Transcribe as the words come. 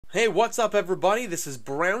Hey, what's up everybody? This is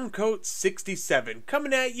Browncoat67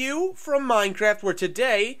 coming at you from Minecraft, where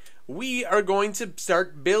today we are going to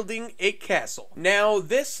start building a castle. Now,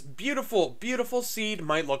 this beautiful seed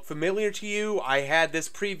might look familiar to you. I had this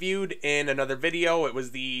previewed in another video. It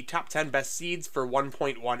was the top 10 best seeds for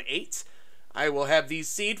 1.18. I will have the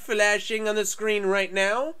seed flashing on the screen right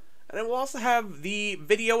now. And I will also have the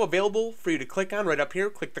video available for you to click on right up here.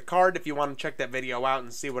 Click the card if you want to check that video out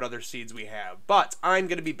and see what other seeds we have. But I'm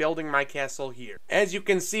going to be building my castle here. As you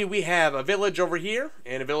can see, we have a village over here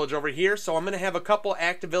and a village over here. So I'm going to have a couple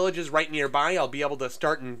active villages right nearby. I'll be able to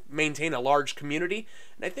start and maintain a large community.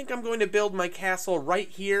 And I think I'm going to build my castle right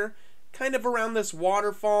here, kind of around this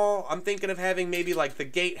waterfall. I'm thinking of having maybe like the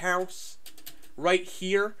gatehouse right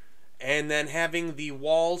here, and then having the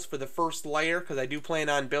walls for the first layer, because I do plan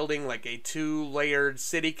on building like a 2-layered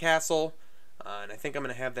city castle. And I think I'm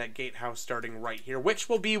going to have that gatehouse starting right here, which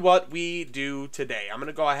will be what we do today. I'm going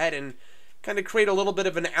to go ahead and kind of create a little bit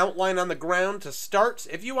of an outline on the ground to start.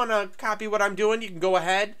 If you want to copy what I'm doing, you can go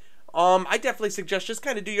ahead. I definitely suggest just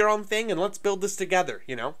kind of do your own thing and let's build this together,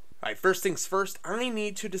 you know? Alright, first things first, I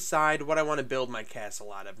need to decide what I want to build my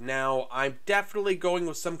castle out of. Now, I'm definitely going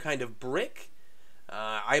with some kind of brick.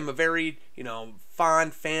 I'm a very,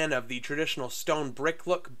 fond fan of the traditional stone brick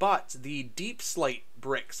look, but the deep slate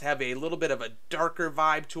bricks have a little bit of a darker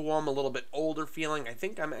vibe to them, a little bit older feeling. I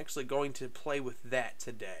think I'm actually going to play with that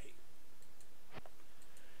today.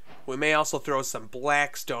 We may also throw some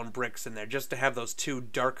black stone bricks in there just to have those two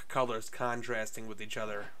dark colors contrasting with each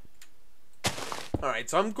other. Alright,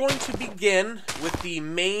 so I'm going to begin with the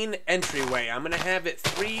main entryway. I'm going to have it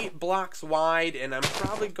 3 blocks wide, and I'm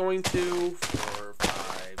probably going to 4,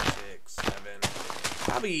 5, 6, 7,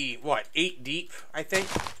 probably, 8 deep, I think.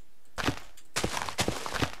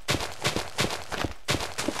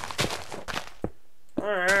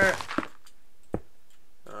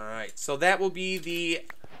 Alright, so that will be the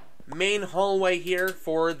main hallway here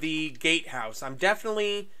for the gatehouse. I'm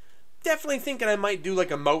definitely thinking I might do like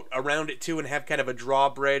a moat around it too and have kind of a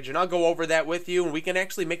drawbridge, and I'll go over that with you, and we can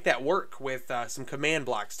actually make that work with some command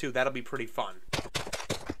blocks too. That'll be pretty fun.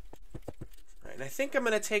 Alright, and I think I'm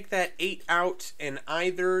going to take that 8 out in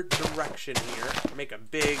either direction here. Make a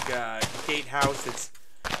big gatehouse that's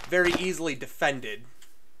very easily defended.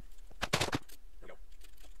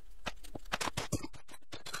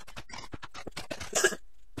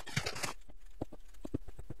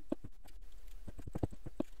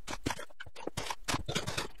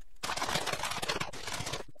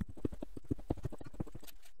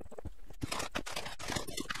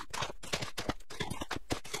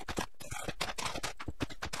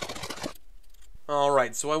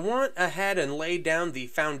 Alright, so I went ahead and laid down the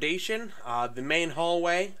foundation, the main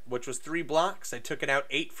hallway, which was 3 blocks. I took it out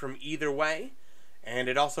 8 from either way, and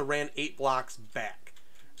it also ran 8 blocks back.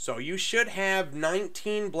 So you should have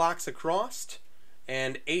 19 blocks across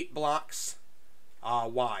and 8 blocks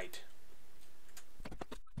wide.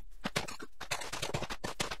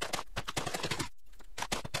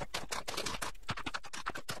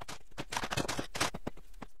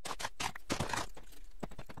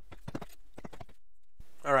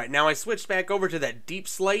 Alright, now I switched back over to that deep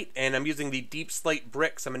slate, and I'm using the deep slate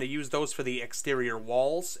bricks. I'm going to use those for the exterior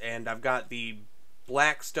walls, and I've got the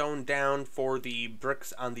black stone down for the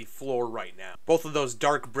bricks on the floor right now. Both of those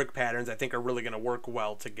dark brick patterns I think are really going to work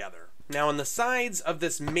well together. Now on the sides of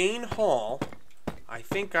this main hall, I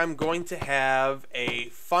think I'm going to have a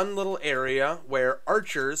fun little area where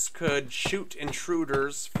archers could shoot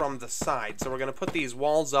intruders from the side. So we're going to put these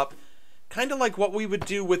walls up, kind of like what we would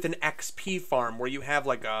do with an XP farm, where you have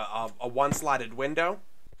like a one-slotted window.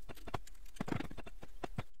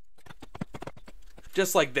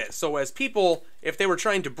 Just like this. So as people, if they were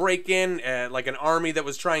trying to break in, like an army that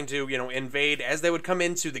was trying to, invade, as they would come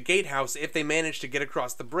into the gatehouse, if they managed to get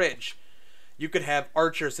across the bridge, you could have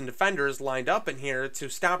archers and defenders lined up in here to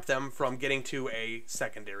stop them from getting to a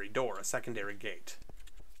secondary door, a secondary gate.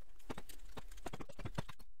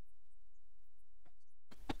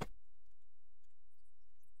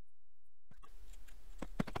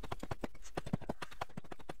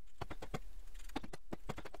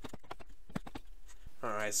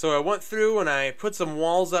 Alright, so I went through and I put some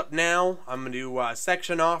walls up now. I'm going to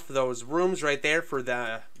section off those rooms right there for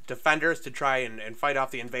the defenders to try and fight off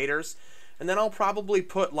the invaders. And then I'll probably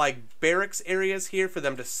put like barracks areas here for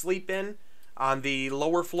them to sleep in on the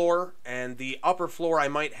lower floor. And the upper floor I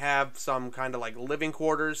might have some kind of like living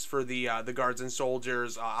quarters for the guards and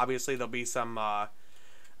soldiers. Obviously there'll be some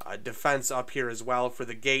defense up here as well for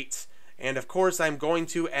the gates. And of course, I'm going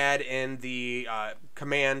to add in the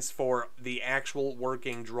commands for the actual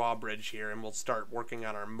working drawbridge here, and we'll start working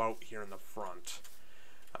on our moat here in the front.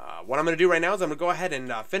 what I'm going to do right now is I'm going to go ahead and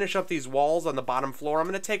finish up these walls on the bottom floor. I'm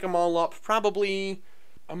going to take them all up. Probably,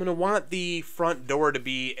 I'm going to want the front door to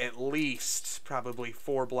be at least probably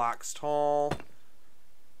 4 blocks tall.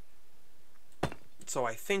 So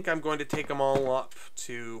I think I'm going to take them all up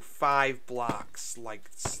to 5 blocks like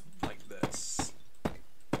this.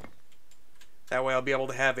 That way I'll be able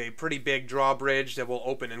to have a pretty big drawbridge that will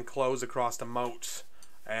open and close across the moat.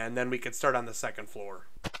 And then we can start on the second floor.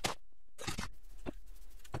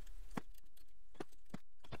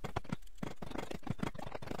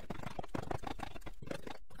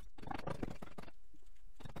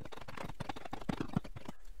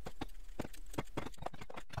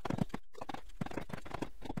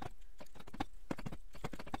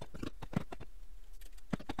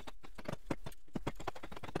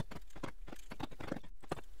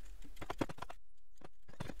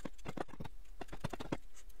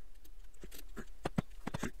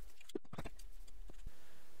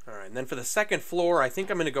 Alright, and then for the second floor, I think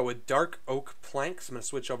I'm going to go with dark oak planks. I'm going to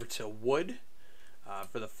switch over to wood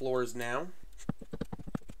for the floors now.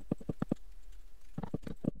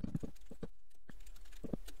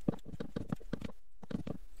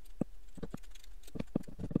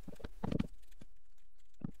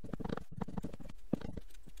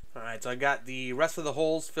 Alright, so I got the rest of the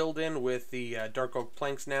holes filled in with the dark oak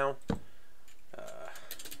planks now.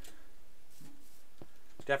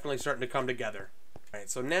 Definitely starting to come together. Alright,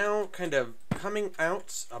 so now kind of coming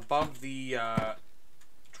out above the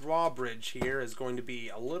drawbridge here is going to be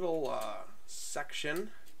a little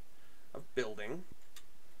section of building.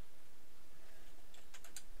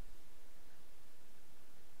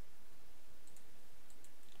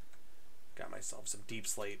 Got myself some deep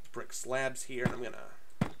slate brick slabs here, and I'm going to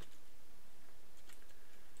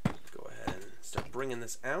go ahead and start bringing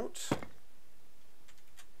this out.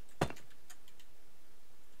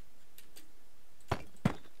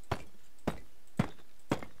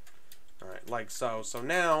 Like so. So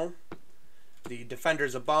now the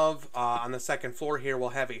defenders above on the second floor here will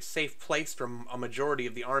have a safe place from a majority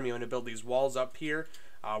of the army. I'm going to build these walls up here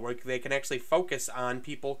where they can actually focus on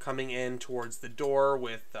people coming in towards the door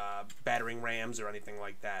with battering rams or anything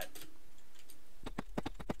like that.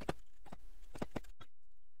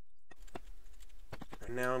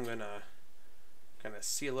 And now I'm going to kind of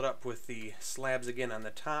seal it up with the slabs again on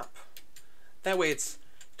the top. That way it's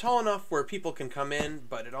tall enough where people can come in,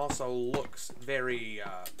 but it also looks very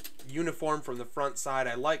uniform from the front side.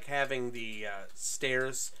 I like having the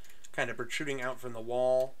stairs kind of protruding out from the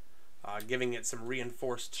wall, giving it some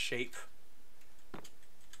reinforced shape.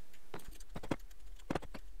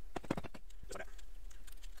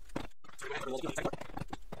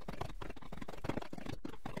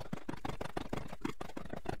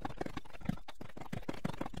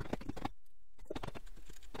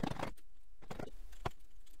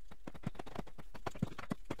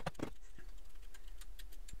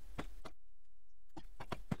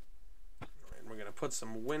 Put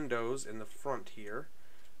some windows in the front here.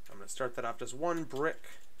 I'm going to start that off just 1 brick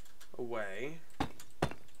away.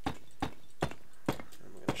 I'm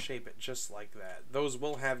going to shape it just like that. Those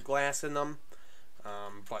will have glass in them,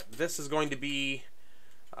 but this is going to be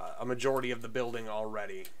a majority of the building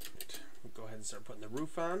already. Go ahead and start putting the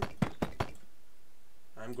roof on.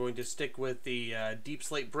 I'm going to stick with the deep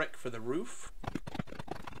slate brick for the roof.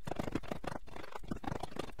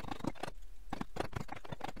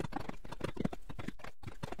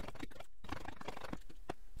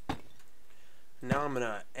 Now I'm going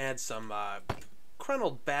to add some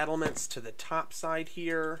crenelled battlements to the top side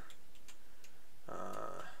here.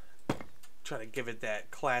 Try to give it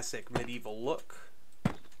that classic medieval look.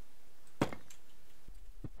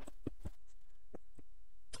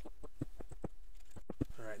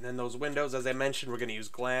 Alright, and then those windows, as I mentioned, we're going to use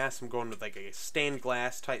glass. I'm going with like a stained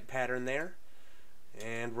glass type pattern there.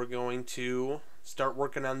 And we're going to start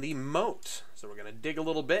working on the moat. So we're going to dig a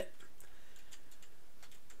little bit.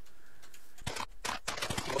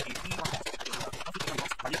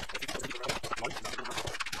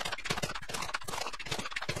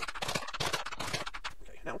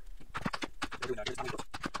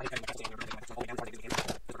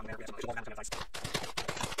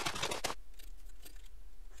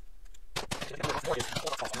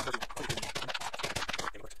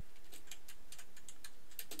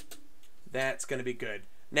 That's going to be good.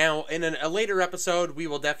 Now, in a later episode, we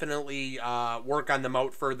will definitely work on the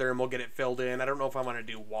moat further and we'll get it filled in. I don't know if I want to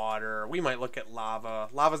do water. We might look at lava.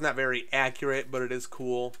 Lava's not very accurate, but it is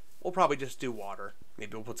cool. We'll probably just do water.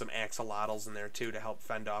 Maybe we'll put some axolotls in there too to help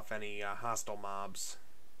fend off any hostile mobs.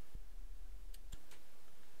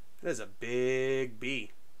 That is a big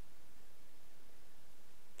bee.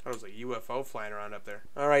 That was a UFO flying around up there.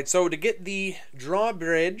 Alright, so to get the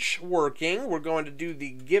drawbridge working, we're going to do the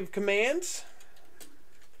give command.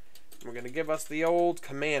 We're going to give us the old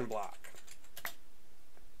command block.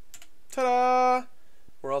 Ta-da!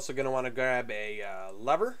 We're also going to want to grab a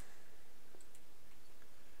lever,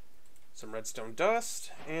 some redstone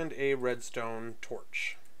dust, and a redstone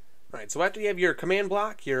torch. Alright, so after you have your command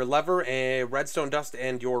block, your lever, a redstone dust,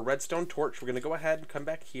 and your redstone torch, we're going to go ahead and come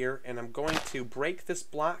back here, and I'm going to break this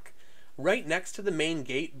block right next to the main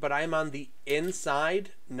gate, but I'm on the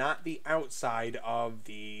inside, not the outside of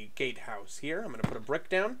the gatehouse here. I'm going to put a brick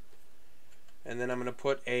down, and then I'm going to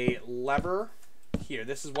put a lever here.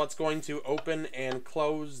 This is what's going to open and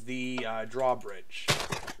close the drawbridge.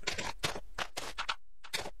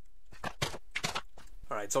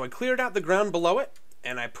 Alright, so I cleared out the ground below it,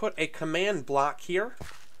 and I put a command block here,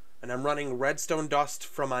 and I'm running redstone dust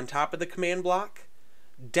from on top of the command block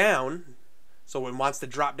down, so it wants to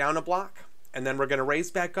drop down a block, and then we're going to raise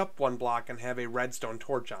back up one block and have a redstone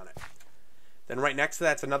torch on it. Then right next to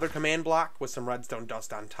that's another command block with some redstone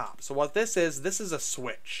dust on top. So what this is a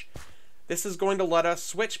switch. This is going to let us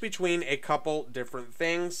switch between a couple different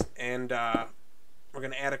things, and we're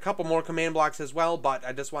going to add a couple more command blocks as well, but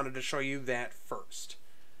I just wanted to show you that first.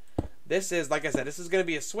 This is, like I said, this is going to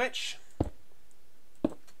be a switch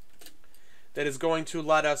that is going to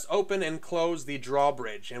let us open and close the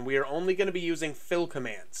drawbridge, and we are only going to be using fill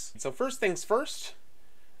commands. So first things first,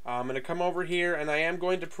 I'm going to come over here and I am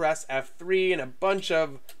going to press F3, and a bunch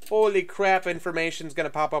of holy crap information is going to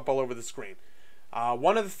pop up all over the screen.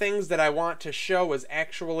 One of the things that I want to show is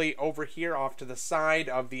actually over here off to the side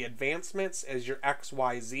of the advancements is your X,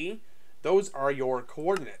 Y, Z. Those are your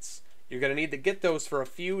coordinates. You're going to need to get those for a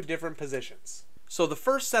few different positions. So the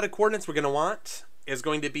first set of coordinates we're going to want is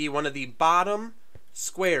going to be one of the bottom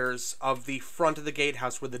squares of the front of the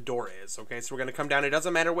gatehouse where the door is. Okay, so we're going to come down. It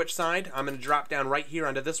doesn't matter which side. I'm going to drop down right here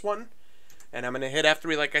onto this one, and I'm going to hit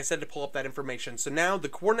F3, like I said, to pull up that information. So now the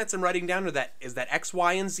coordinates I'm writing down is that X,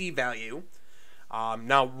 Y, and Z value.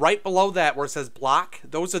 Now right below that where it says block,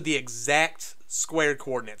 those are the exact square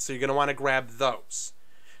coordinates. So you're going to want to grab those.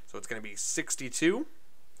 So it's going to be 62.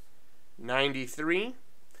 93,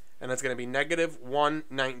 and that's going to be negative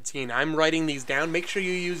 119. I'm writing these down. Make sure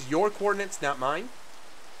you use your coordinates, not mine.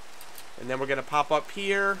 And then we're going to pop up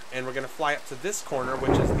here, and we're going to fly up to this corner,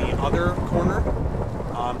 which is the other corner.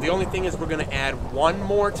 The only thing is we're going to add one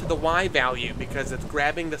more to the Y value because it's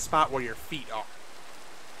grabbing the spot where your feet are.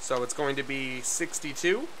 So it's going to be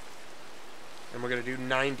 62, and we're going to do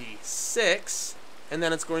 96. And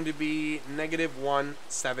then it's going to be negative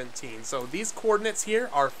 117. So these coordinates here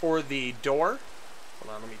are for the door.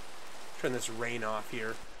 Hold on, let me turn this rain off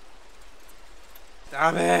here.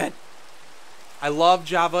 Stop it! I love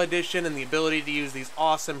Java Edition and the ability to use these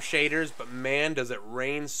awesome shaders, but man, does it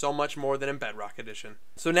rain so much more than in Bedrock Edition.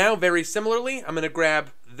 So now, very similarly, I'm going to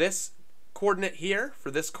grab this coordinate here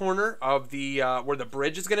for this corner of the where the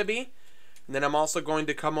bridge is going to be. And then I'm also going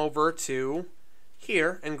to come over to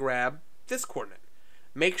here and grab this coordinate.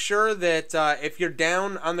 Make sure that if you're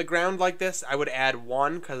down on the ground like this, I would add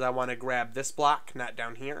 1 because I want to grab this block, not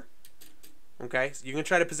down here. Okay, so you can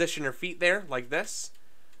try to position your feet there like this,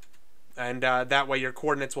 and that way your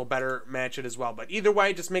coordinates will better match it as well. But either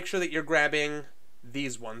way, just make sure that you're grabbing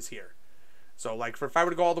these ones here. So like if I were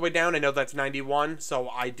to go all the way down, I know that's 91, so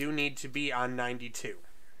I do need to be on 92.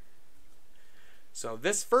 So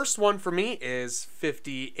this first one for me is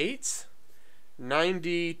 58.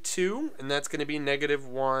 92, and that's going to be negative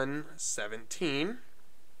 117.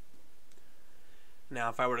 Now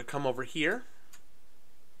if I were to come over here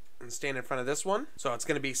and stand in front of this one, so it's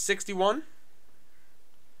going to be 61, and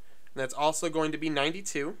that's also going to be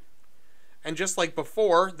 92. And just like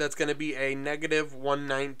before, that's going to be a negative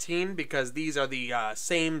 119 because these are the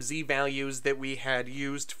same Z values that we had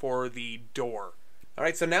used for the door.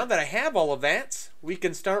 Alright, so now that I have all of that, we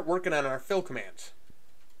can start working on our fill command.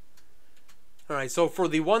 Alright, so for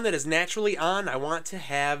the one that is naturally on, I want to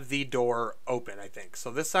have the door open, I think. So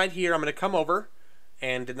this side here, I'm going to come over,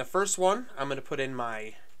 and in the first one, I'm going to put in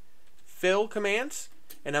my fill command,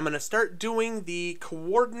 and I'm going to start doing the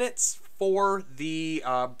coordinates for the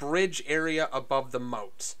bridge area above the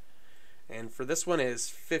moat. And for this one is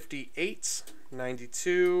 58,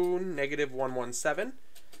 92, negative 117,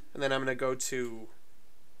 and then I'm going to go to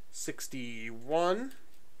 61,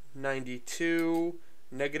 92,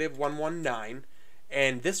 negative 119,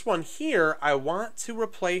 and this one here I want to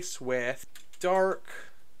replace with dark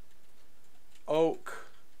oak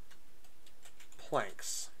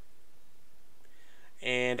planks,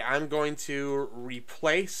 and I'm going to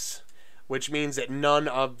replace, which means that none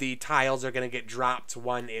of the tiles are going to get dropped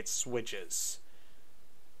when it switches.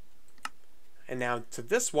 And now to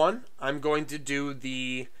this one, I'm going to do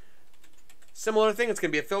the similar thing. It's going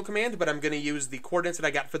to be a fill command, but I'm going to use the coordinates that I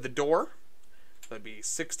got for the door. That'd be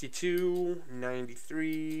 62,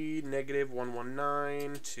 93, negative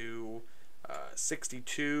 119 to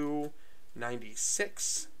 62,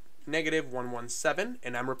 96, negative 117.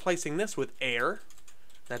 And I'm replacing this with air.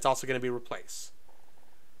 That's also going to be replaced.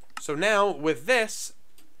 So now with this,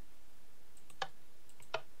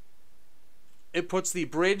 it puts the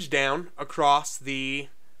bridge down across the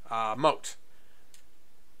moat.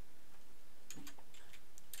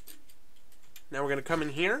 Now we're going to come in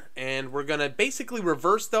here and we're going to basically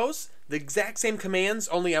reverse those. The exact same commands,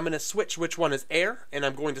 only I'm going to switch which one is air, and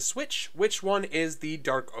I'm going to switch which one is the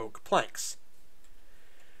dark oak planks.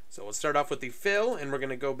 So we'll start off with the fill, and we're going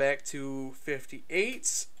to go back to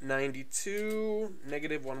 58, 92,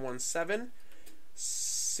 negative 117,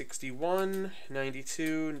 61,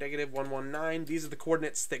 92, negative 119. These are the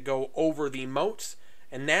coordinates that go over the moat.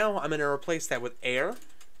 And now I'm going to replace that with air.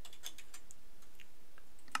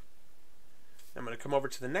 I'm going to come over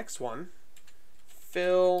to the next one,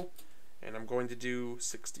 fill, and I'm going to do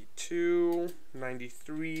 62,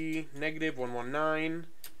 93, negative 119,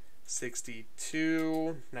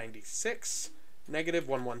 62, 96, negative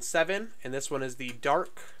 117, and this one is the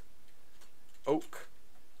dark oak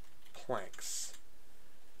planks.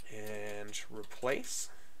 And replace.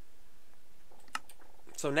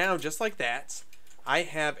 So now, just like that, I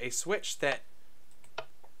have a switch that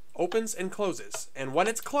opens and closes. And when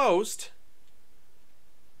it's closed,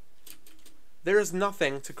 there is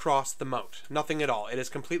nothing to cross the moat. Nothing at all. It is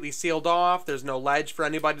completely sealed off. There's no ledge for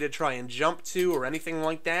anybody to try and jump to or anything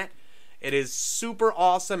like that. It is super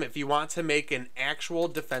awesome if you want to make an actual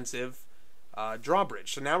defensive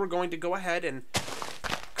drawbridge. So now we're going to go ahead and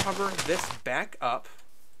cover this back up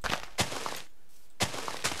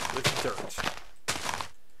with dirt.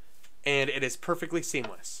 And it is perfectly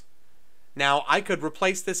seamless. Now I could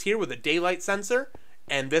replace this here with a daylight sensor,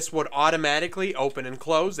 and this would automatically open and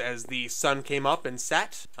close as the sun came up and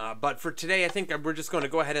set. But for today, I think we're just going to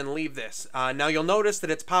go ahead and leave this. Now you'll notice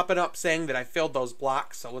that it's popping up saying that I filled those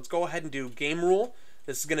blocks. So let's go ahead and do game rule.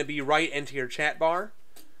 This is going to be right into your chat bar.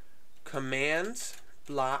 Command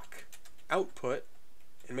block output,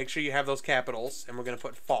 and make sure you have those capitals, and we're going to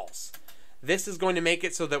put false. This is going to make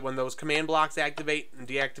it so that when those command blocks activate and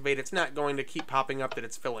deactivate, it's not going to keep popping up that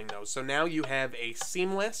it's filling those. So now you have a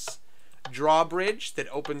seamless drawbridge that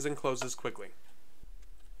opens and closes quickly.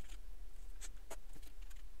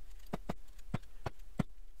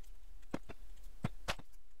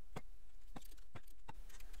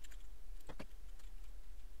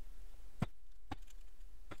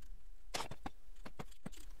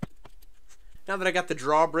 Now that I got the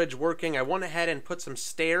drawbridge working, I went ahead and put some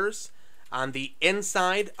stairs on the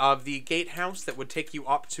inside of the gatehouse that would take you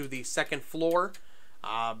up to the second floor.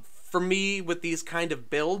 For me, with these kind of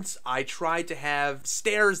builds, I try to have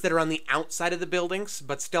stairs that are on the outside of the buildings,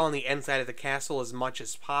 but still on the inside of the castle as much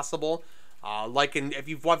as possible. If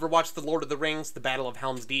you've ever watched The Lord of the Rings, The Battle of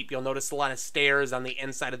Helm's Deep, you'll notice a lot of stairs on the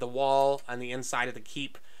inside of the wall, on the inside of the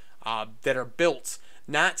keep, that are built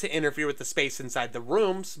not to interfere with the space inside the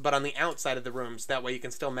rooms, but on the outside of the rooms. That way you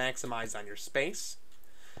can still maximize on your space.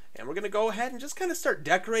 And we're going to go ahead and just kind of start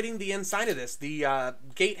decorating the inside of this. The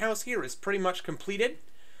gatehouse here is pretty much completed.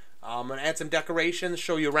 I'm going to add some decorations,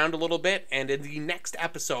 show you around a little bit, and in the next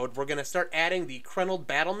episode, we're going to start adding the crenelled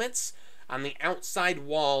battlements on the outside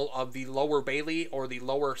wall of the lower Bailey or the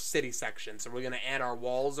lower city section. So we're going to add our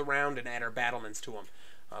walls around and add our battlements to them.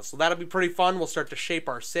 So that'll be pretty fun. We'll start to shape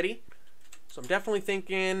our city. So I'm definitely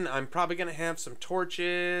thinking I'm probably going to have some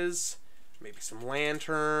torches, maybe some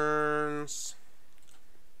lanterns.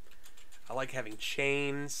 I like having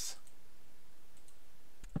chains.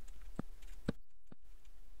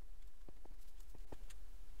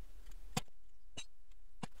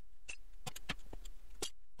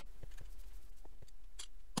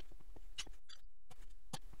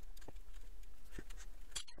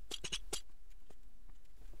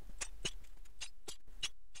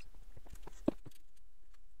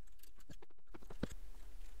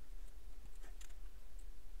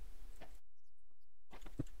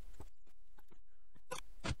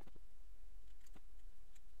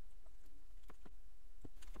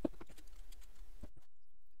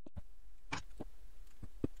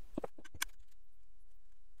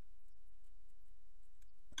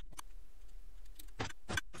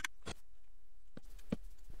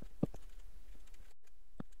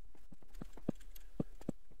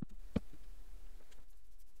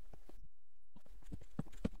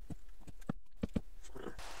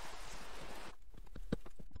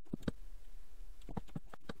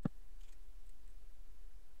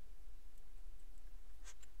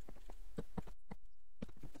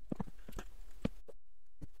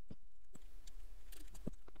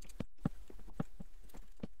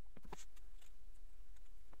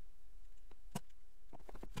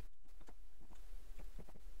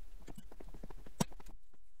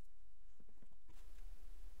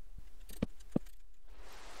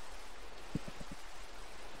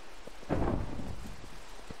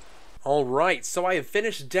 Alright, so I have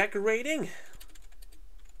finished decorating.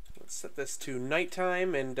 Let's set this to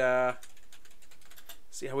nighttime and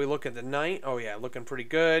see how we look at the night. Oh yeah, looking pretty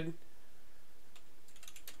good.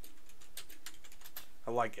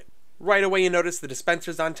 I like it. Right away you notice the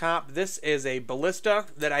dispensers on top. This is a ballista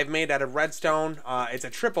that I've made out of redstone. It's a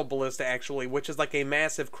triple ballista actually, which is like a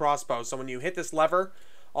massive crossbow. So when you hit this lever,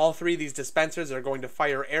 all three of these dispensers are going to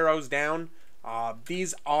fire arrows down.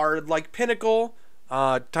 These are like pinnacle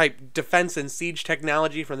type defense and siege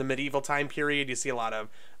technology from the medieval time period. You see a lot of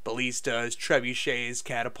ballistas, trebuchets,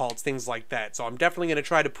 catapults, things like that. So I'm definitely going to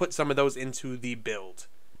try to put some of those into the build.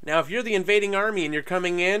 Now, if you're the invading army and you're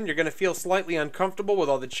coming in, you're going to feel slightly uncomfortable with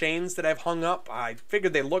all the chains that I've hung up. I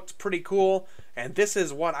figured they looked pretty cool, and this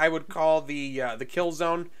is what I would call the kill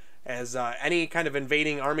zone. As any kind of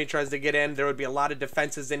invading army tries to get in, there would be a lot of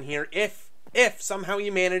defenses in here. If somehow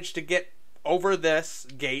you manage to get over this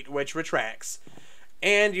gate, which retracts,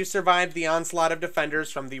 and you survive the onslaught of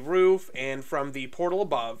defenders from the roof and from the portal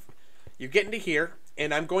above, you get into here,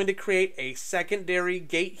 and I'm going to create a secondary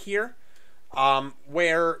gate here.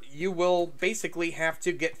 Where you will basically have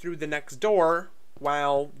to get through the next door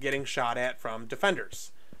while getting shot at from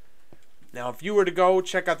defenders. Now, if you were to go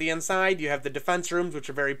check out the inside, you have the defense rooms, which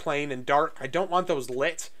are very plain and dark. I don't want those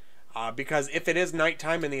lit, because if it is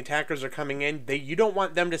nighttime and the attackers are coming in, you don't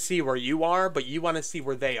want them to see where you are, but you want to see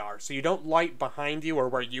where they are. So you don't light behind you or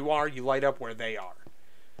where you are, you light up where they are.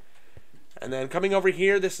 And then coming over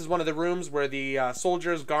here, this is one of the rooms where the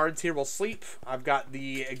soldiers, guards here will sleep. I've got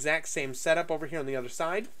the exact same setup over here on the other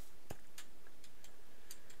side.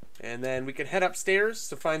 And then we can head upstairs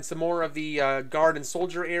to find some more of the guard and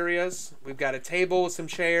soldier areas. We've got a table with some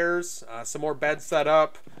chairs, some more beds set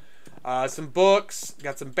up, some books,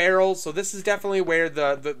 got some barrels. So this is definitely where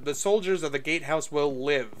the soldiers of the gatehouse will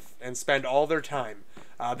live and spend all their time.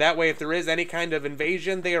 That way, if there is any kind of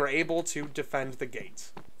invasion, they are able to defend the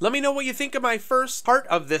gates. Let me know what you think of my first part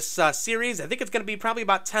of this series. I think it's going to be probably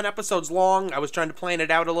about 10 episodes long. I was trying to plan it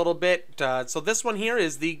out a little bit. So this one here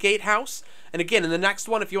is the gatehouse. And again, in the next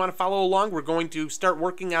one, if you want to follow along, we're going to start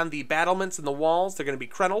working on the battlements and the walls. They're going to be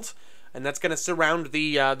crenelled. And that's going to surround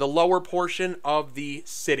the lower portion of the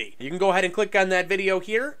city. You can go ahead and click on that video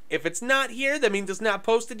here. If it's not here, that means it's not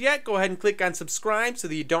posted yet. Go ahead and click on subscribe so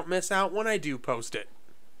that you don't miss out when I do post it.